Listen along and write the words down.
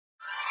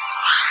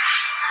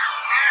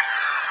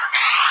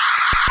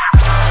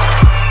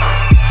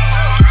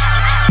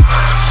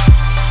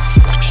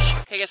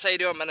guys, how you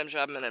doing? My name's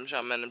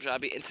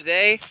Robbie, and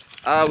today,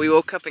 we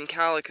woke up in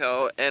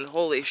Calico, and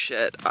holy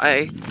shit,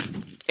 I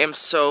am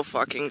so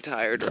fucking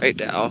tired right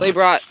now. They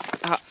brought,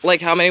 like,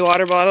 how many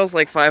water bottles?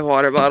 Like 5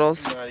 water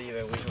bottles? Not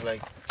even, we have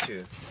like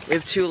 2. We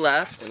have 2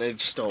 left? And they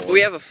stole one. We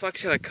have a fuck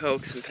ton of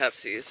Cokes and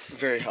Pepsis.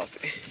 Very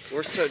healthy.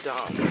 We're so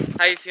dumb.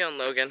 How you feeling,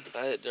 Logan? I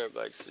hate dirt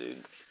bikes,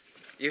 dude.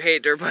 You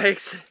hate dirt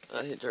bikes?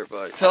 I hate dirt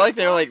bikes. I feel like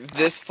they're like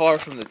this far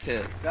from the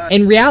tent.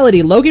 In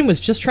reality, Logan was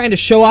just trying to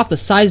show off the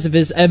size of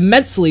his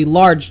immensely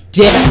large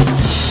dick.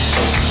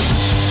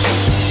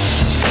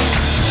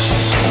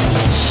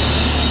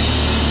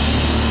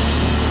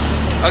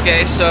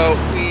 Okay, so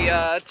we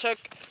took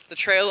the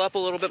trail up a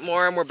little bit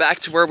more and we're back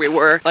to where we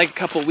were like a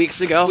couple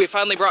weeks ago. We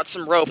finally brought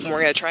some rope and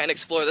we're gonna try and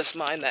explore this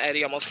mine that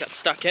Eddie almost got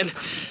stuck in.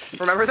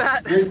 Remember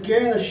that? You're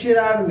scaring the shit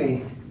out of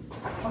me.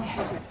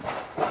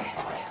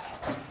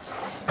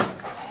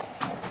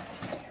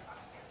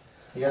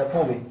 You gotta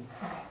pull me.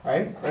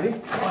 Alright, ready?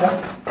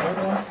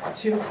 1,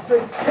 2, 3.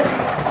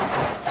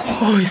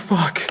 Holy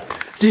fuck.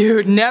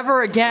 Dude,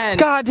 never again.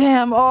 God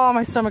damn, oh,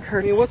 my stomach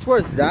hurts. I mean, what's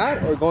worse,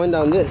 that or going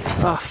down this?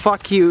 Oh,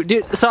 fuck you.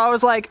 Dude, so I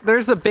was like,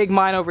 there's a big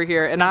mine over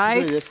here, and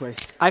this way.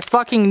 I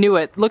fucking knew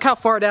it. Look how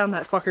far down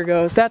that fucker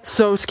goes. That's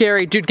so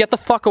scary. Dude, get the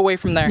fuck away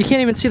from there. You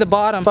can't even see the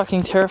bottom.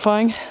 Fucking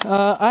terrifying.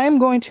 I'm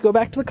going to go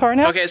back to the car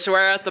now. Okay, so we're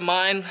at the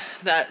mine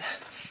that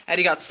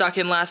Eddie got stuck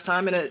in last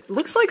time, and it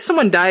looks like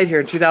someone died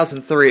here in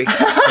 2003.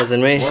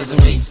 Wasn't me.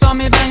 Wasn't me. Saw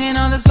me banging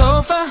on the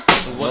sofa.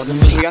 It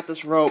wasn't me. We got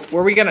this rope.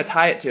 Where are we gonna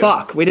tie it to?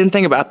 Fuck, we didn't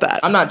think about that.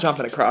 I'm not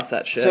jumping across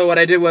that shit. So what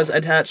I did was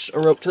attach a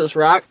rope to this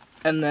rock,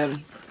 and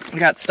then we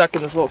got stuck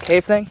in this little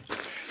cave thing.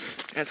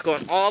 And it's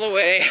going all the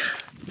way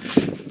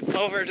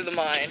over to the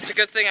mine. It's a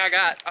good thing I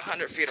got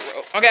 100 feet of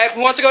rope. Okay,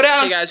 who wants to go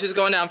down? Hey guys, who's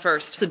going down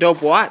first? It's a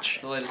dope watch.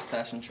 It's the latest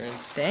fashion trend.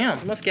 Damn,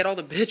 you must get all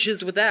the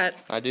bitches with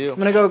that. I do. I'm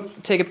gonna go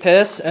take a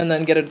piss and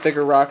then get a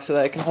bigger rock so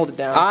that I can hold it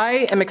down.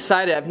 I am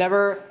excited. I've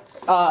never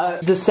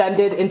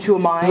descended into a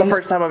mine. This is the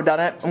first time I've done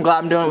it. I'm glad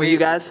I'm doing it with you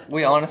guys.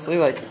 We honestly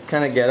like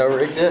kind of ghetto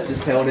rigged it,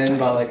 just held in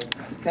by like,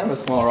 it's kind of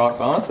a small rock,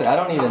 but honestly I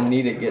don't even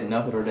need it getting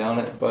up it or down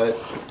it, but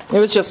it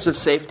was just a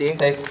safety.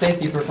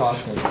 Safety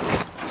precaution.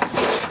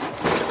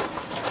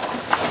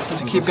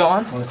 Does it keep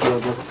going? Wanna see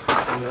what this?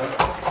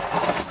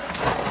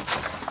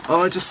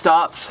 Oh, it just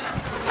stops.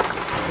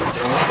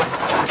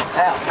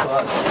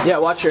 Yeah,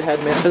 watch your head,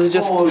 man. Does it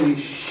just? Holy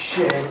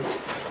shit.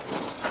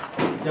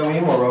 Yeah, we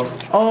need more rope.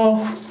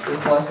 Oh.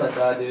 This flashlight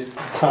died, dude.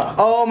 Stop.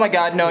 Oh my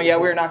god, no, yeah,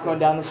 we're not going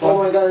down this one.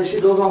 Oh my god, this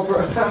shit goes on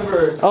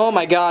forever. Oh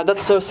my god,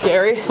 that's so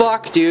scary.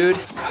 Fuck, dude.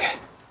 Okay.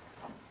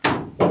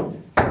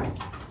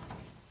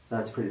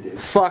 That's pretty deep.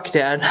 Fuck,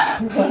 Dad.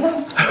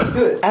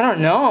 Good. I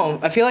don't know.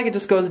 I feel like it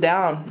just goes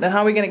down. Then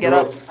how are we gonna get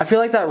up? I feel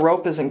like that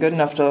rope isn't good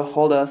enough to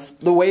hold us.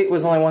 The weight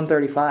was only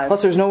 135.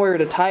 Plus, there's nowhere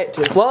to tie it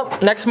to. Well,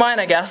 next mine,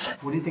 I guess.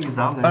 What do you think is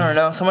down there? I don't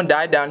know. Someone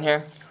died down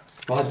here.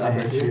 I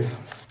hate you.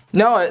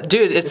 No,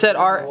 dude, it said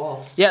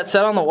yeah, it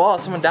said on the wall.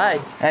 Someone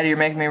died. Eddie, you're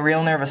making me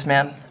real nervous,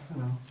 man.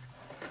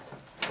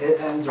 It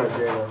ends right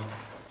there, though.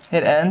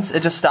 It ends?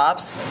 It just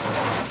stops?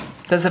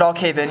 Does it all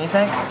cave in, you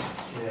think?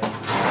 Yeah.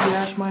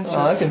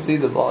 Oh, I can see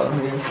the bottom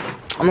here.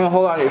 I'm gonna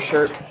hold on to your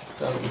shirt.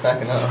 So I'm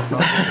backing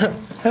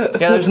up.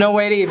 Yeah, there's no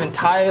way to even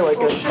tie like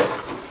a shit.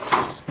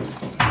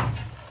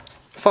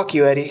 Fuck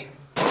you, Eddie.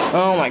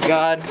 Oh my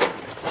god.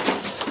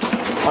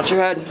 Watch your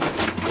head.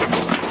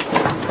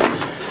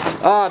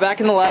 Ah, back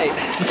in the light.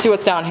 Let's see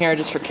what's down here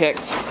just for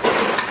kicks.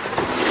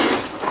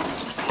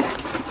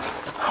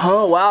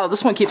 Oh wow,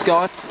 this one keeps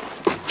going.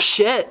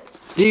 Shit.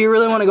 Do you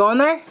really want to go in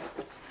there?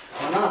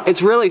 Why not?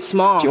 It's really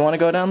small. Do you want to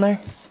go down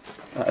there?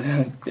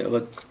 Yeah,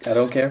 look, I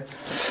don't care.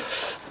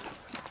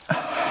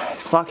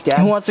 Fuck, Dad.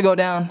 Who wants to go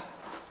down?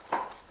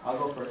 I'll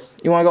go first.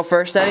 You want to go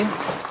first, Eddie?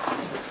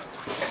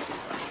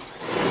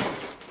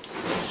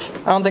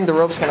 I don't think the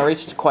rope's gonna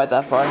reach quite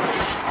that far.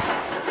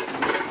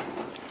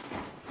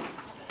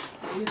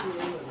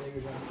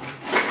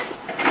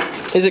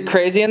 Is it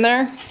crazy in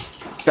there?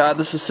 God,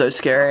 this is so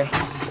scary.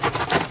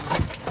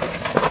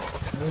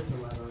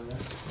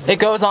 It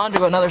goes on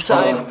to another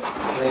side.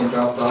 It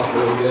drops off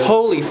really good.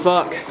 Holy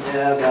fuck.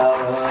 Yeah,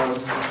 about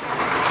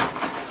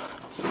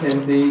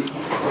 10 feet.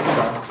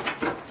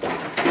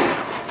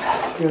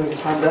 You want to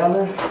climb down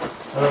there?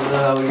 I don't know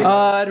how we get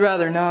I'd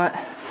rather not. I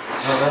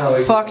don't know how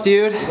we Fuck,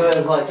 dude. But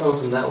it's like coming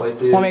from that way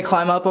too. Want me to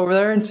climb up over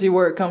there and see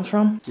where it comes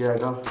from? Yeah,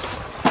 go.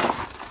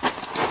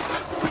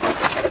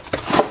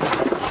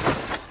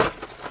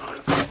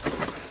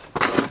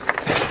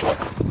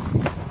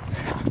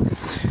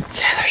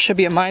 Should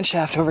be a mine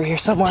shaft over here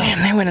somewhere.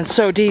 Damn, they went in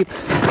so deep.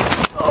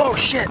 Oh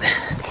shit.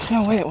 There's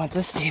no way it went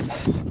this deep.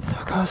 So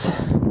it goes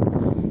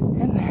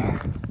in there.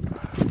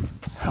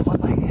 That one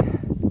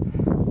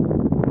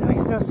like, that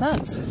makes no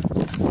sense.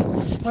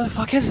 Where the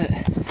fuck is it?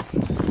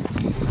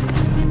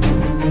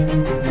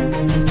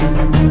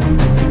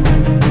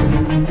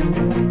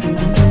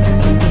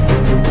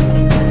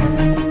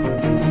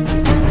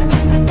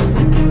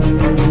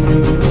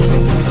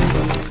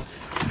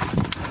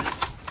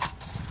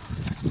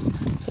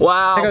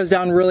 Wow. That goes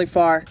down really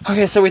far.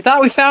 Okay, so we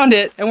thought we found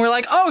it, and we're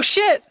like, oh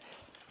shit!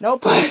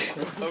 Nope.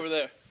 Over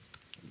there.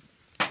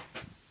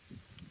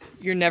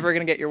 You're never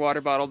gonna get your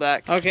water bottle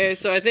back. Okay,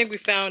 so I think we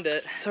found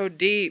it. It's so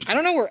deep. I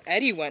don't know where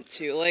Eddie went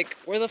to. Like,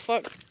 where the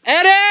fuck?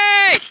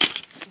 Eddie!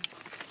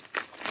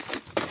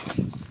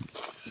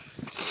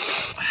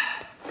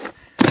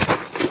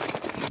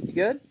 You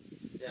good?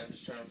 Yeah, I'm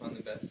just trying to find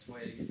the best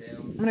way to get down.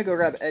 I'm gonna go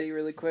grab Eddie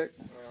really quick.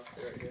 Or else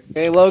they're right here.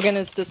 Okay, Logan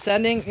is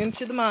descending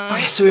into the mine.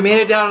 Okay, so we made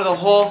it down to the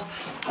hole,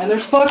 and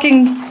there's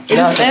fucking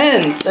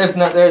ends. There's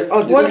not there.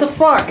 Oh, What the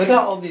fuck? Look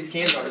how old these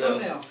cans are,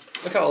 though.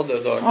 Look how old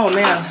those are. Oh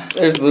man.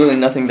 There's literally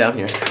nothing down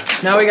here.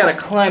 Now we gotta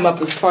climb up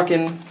this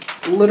fucking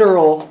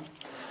literal.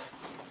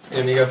 You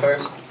want me to go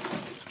first?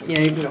 Yeah,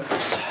 you can go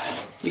first.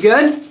 You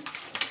good?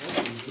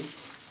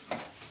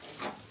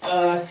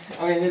 I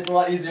mean, it's a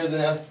lot easier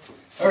than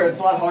or it's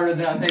a lot harder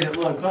than I made it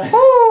look, but.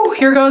 Woo!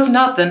 Here goes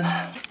nothing.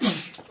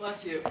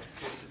 Bless you.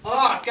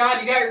 Oh God,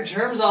 you got your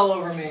germs all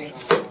over me.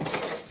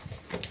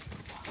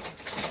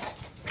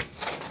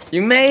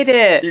 You made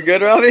it! You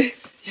good, Robbie?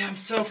 Yeah, I'm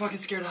so fucking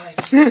scared of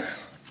heights.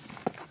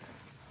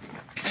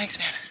 Thanks,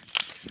 man.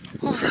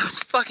 Oh, that was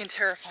fucking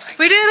terrifying.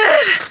 We did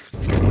it!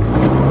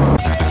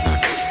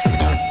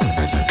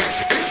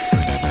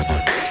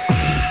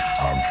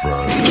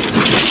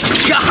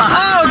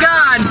 Oh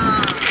God!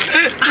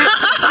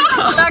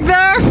 Back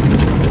there?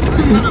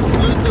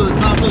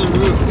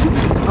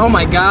 Oh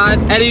my God.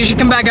 Eddie, you should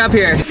come back up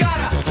here.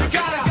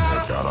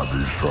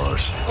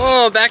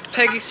 Oh, back to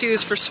Peggy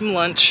Sue's for some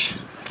lunch.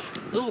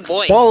 Oh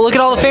boy. Whoa, look at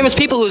all the famous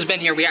people who's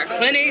been here. We got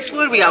Clint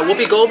Eastwood, we got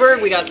Whoopi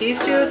Goldberg, we got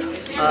these dudes.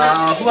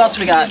 Who else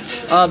we got?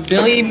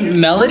 Billy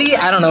Melody?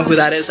 I don't know who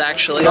that is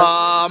actually.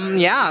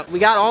 Yeah, we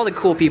got all the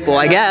cool people,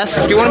 I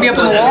guess. Do you want to be up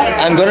on the wall?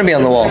 I'm gonna be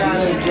on the wall.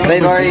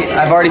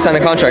 I've already signed a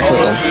contract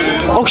with them.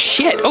 Oh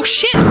shit, oh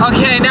shit.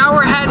 Okay, now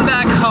we're heading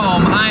back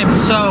home. I am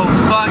so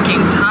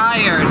fucking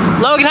tired.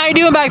 Logan, how you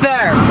doing back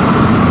there?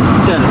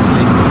 Dead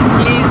asleep.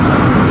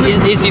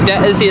 Is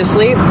he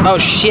asleep? Oh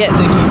shit. I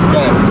think he's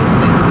dead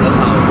asleep. That's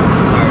how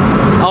tired he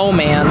is. Oh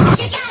man.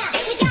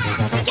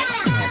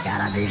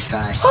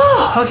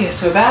 Okay,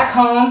 so back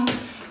home.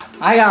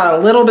 I got a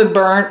little bit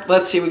burnt.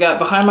 Let's see, we got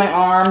behind my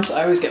arms.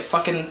 I always get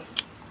fucking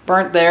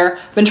burnt there.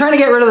 Been trying to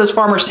get rid of this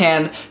farmer's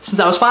tan since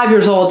I was 5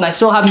 years old and I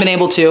still haven't been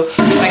able to.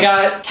 I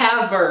got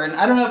calf burn.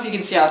 I don't know if you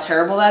can see how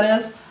terrible that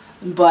is,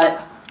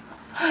 but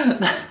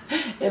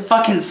it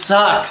fucking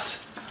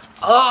sucks.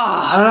 Oh,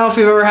 I don't know if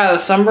you've ever had a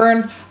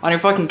sunburn on your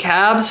fucking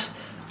calves,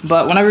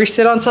 but whenever you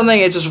sit on something,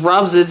 it just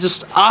rubs, it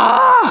just,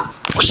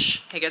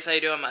 Hey guys, how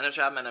you doing? My name's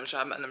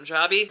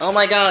Robbie. Oh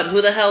my God,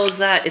 who the hell is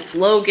that? It's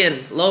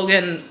Logan.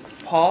 Logan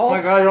Paul? Oh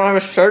my God, you don't have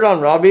a shirt on,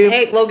 Robbie.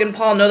 Hey, Logan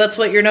Paul. No, that's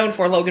what you're known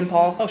for, Logan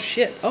Paul. Oh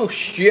shit. Oh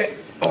shit.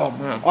 Oh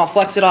man. Oh,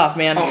 flex it off,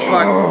 man. Oh,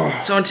 fuck.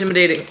 So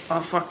intimidating. Oh,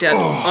 fuck, Dad.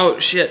 Oh,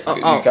 shit. Oh,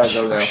 You guys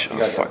go now.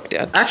 Oh, fuck,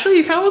 Dad. Actually,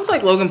 you kind of look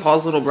like Logan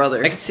Paul's little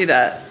brother. I can see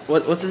that.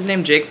 What's his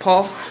name? Jake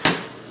Paul?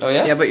 Oh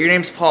yeah? Yeah, but your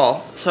name's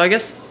Paul. So I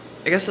guess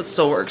it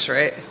still works,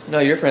 right? No,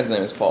 your friend's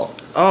name is Paul.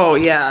 Oh,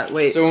 yeah.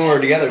 Wait. So when we were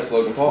together, it's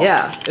Logan Paul.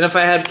 Yeah. And if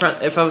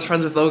I was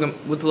friends with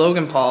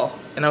Logan Paul,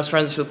 and I was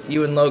friends with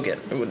you and Logan,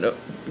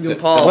 you and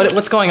Paul.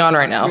 What's going on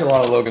right now? There's a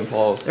lot of Logan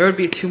Pauls. There would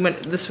be too many.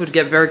 This would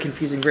get very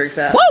confusing very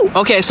fast. Woo!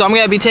 Okay, so I'm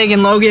gonna be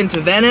taking Logan to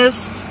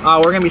Venice.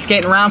 We're gonna be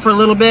skating around for a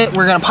little bit.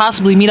 We're gonna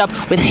possibly meet up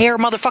with Hair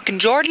motherfucking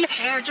Jordan.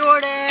 Hair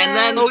Jordan! And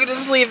then Logan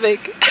is leaving.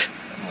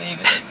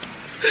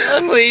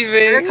 I'm leaving.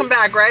 You're gonna come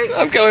back, right?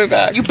 I'm coming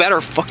back. You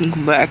better fucking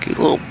come back, you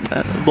little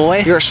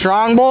boy. You're a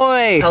strong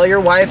boy. Tell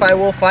your wife I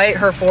will fight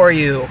her for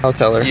you. I'll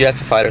tell her. You have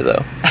to fight her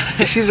though.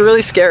 She's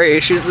really scary.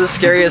 She's the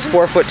scariest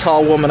 4 foot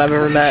tall woman I've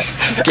ever met.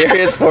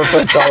 Scariest 4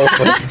 foot tall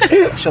woman.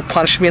 She'll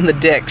punch me in the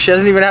dick. She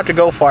doesn't even have to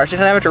go far. She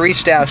doesn't have to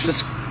reach down. She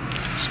just...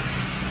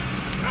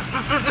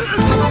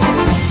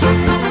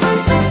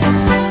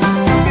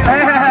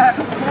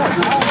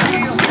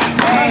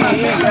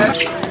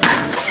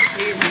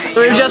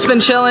 We've just been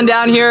chilling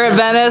down here at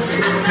Venice.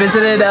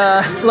 Visited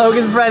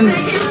Logan's friend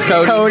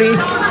Cody.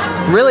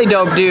 Really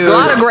dope dude. A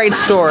lot of great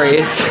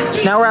stories.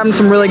 Now we're having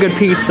some really good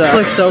pizza. This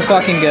looks so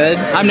fucking good.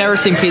 I've never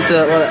seen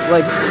pizza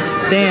like,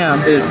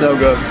 damn. It is so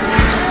good.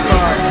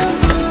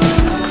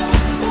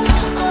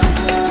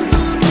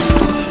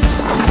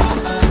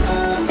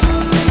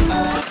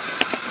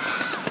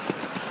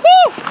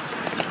 Woo!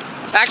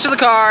 Back to the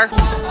car.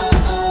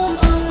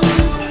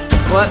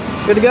 What?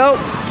 Good to go?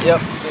 Yep.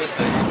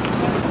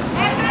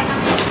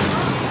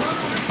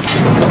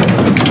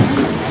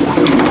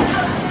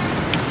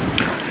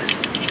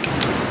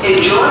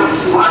 Enjoy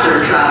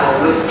smarter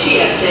travel with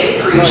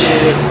TSA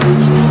PreCheck.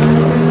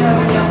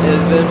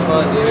 It's been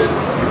fun, dude. Me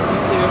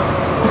too.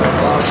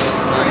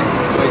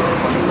 Way too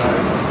fucking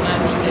tired. I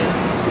understand.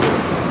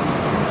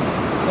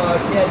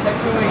 Yeah,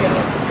 text me when you get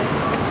home.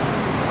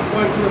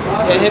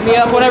 Yeah, hit me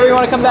up whenever you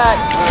want to come back.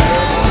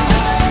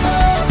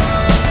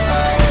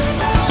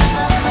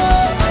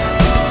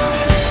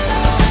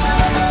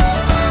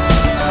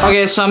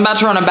 Okay, so I'm about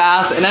to run a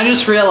bath, and I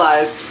just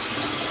realized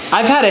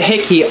I've had a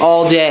hickey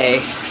all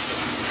day.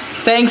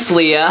 Thanks,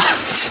 Leah.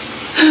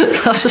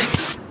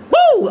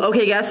 Woo! Woo!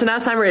 Okay, guys, so now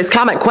it's time for today's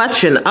comment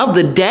question of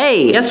the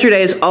day.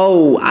 Yesterday's,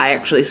 I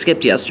actually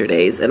skipped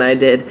yesterday's, and I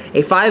did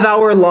a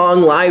 5-hour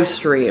long live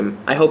stream.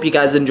 I hope you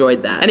guys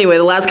enjoyed that. Anyway,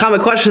 the last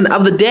comment question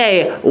of the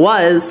day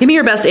was, give me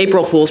your best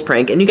April Fool's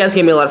prank, and you guys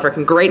gave me a lot of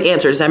freaking great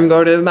answers. I'm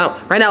going to them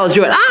out right now. Let's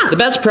do it. The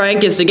best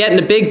prank is to get in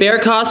a big bear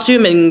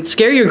costume and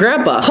scare your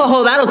grandpa.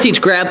 Oh, that'll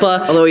teach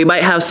grandpa. Although he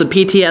might have some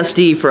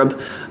PTSD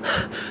from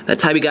that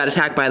time he got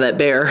attacked by that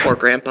bear. Poor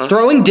grandpa.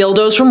 Throwing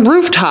dildos from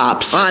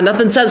rooftops.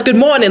 Nothing says good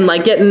morning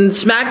like getting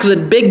smacked with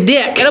a big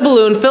dick. Get a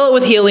balloon, fill it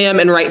with helium,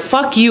 and write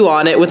 "fuck you"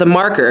 on it with a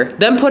marker.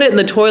 Then put it in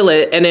the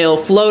toilet and it'll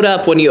float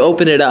up when you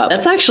open it up.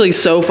 That's actually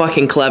so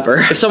fucking clever.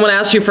 If someone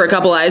asks you for a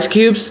couple ice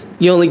cubes,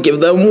 you only give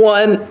them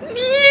one.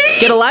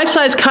 Get a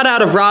life-size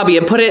cutout of Robbie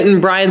and put it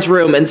in Brian's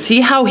room and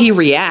see how he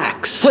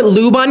reacts. Put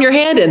lube on your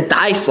hand and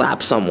thigh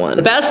slap someone.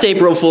 The best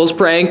April Fool's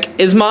prank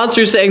is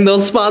monsters saying they'll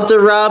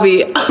sponsor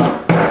Robbie.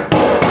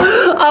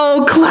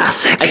 Oh,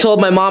 classic. I told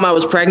my mom I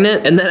was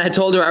pregnant, and then I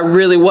told her I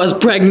really was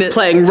pregnant,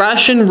 playing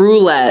Russian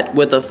roulette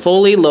with a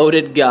fully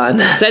loaded gun.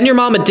 Send your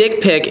mom a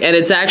dick pic, and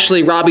it's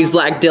actually Robbie's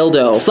black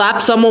dildo.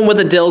 Slap someone with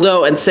a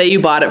dildo and say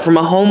you bought it from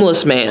a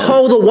homeless man.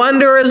 Oh, the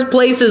wondrous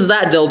places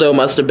that dildo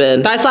must have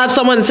been. I slap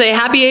someone and say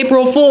Happy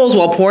April Fools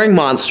while pouring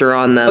Monster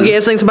on them. Okay,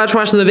 guys, thanks so much for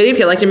watching the video. If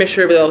you liked it, make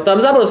sure to give it a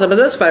thumbs up. Listen to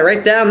this fight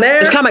right down there.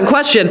 This comment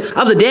question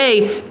of the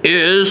day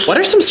is, what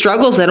are some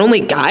struggles that only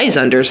guys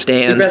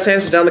understand? Your best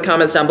answers down in the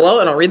comments down below,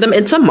 and I'll read them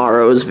in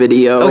tomorrow's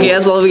video. Okay,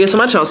 guys, I love you guys so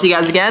much, and I'll see you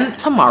guys again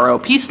tomorrow.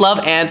 Peace, love,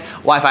 and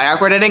Wi-Fi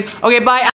awkward editing. Okay, bye.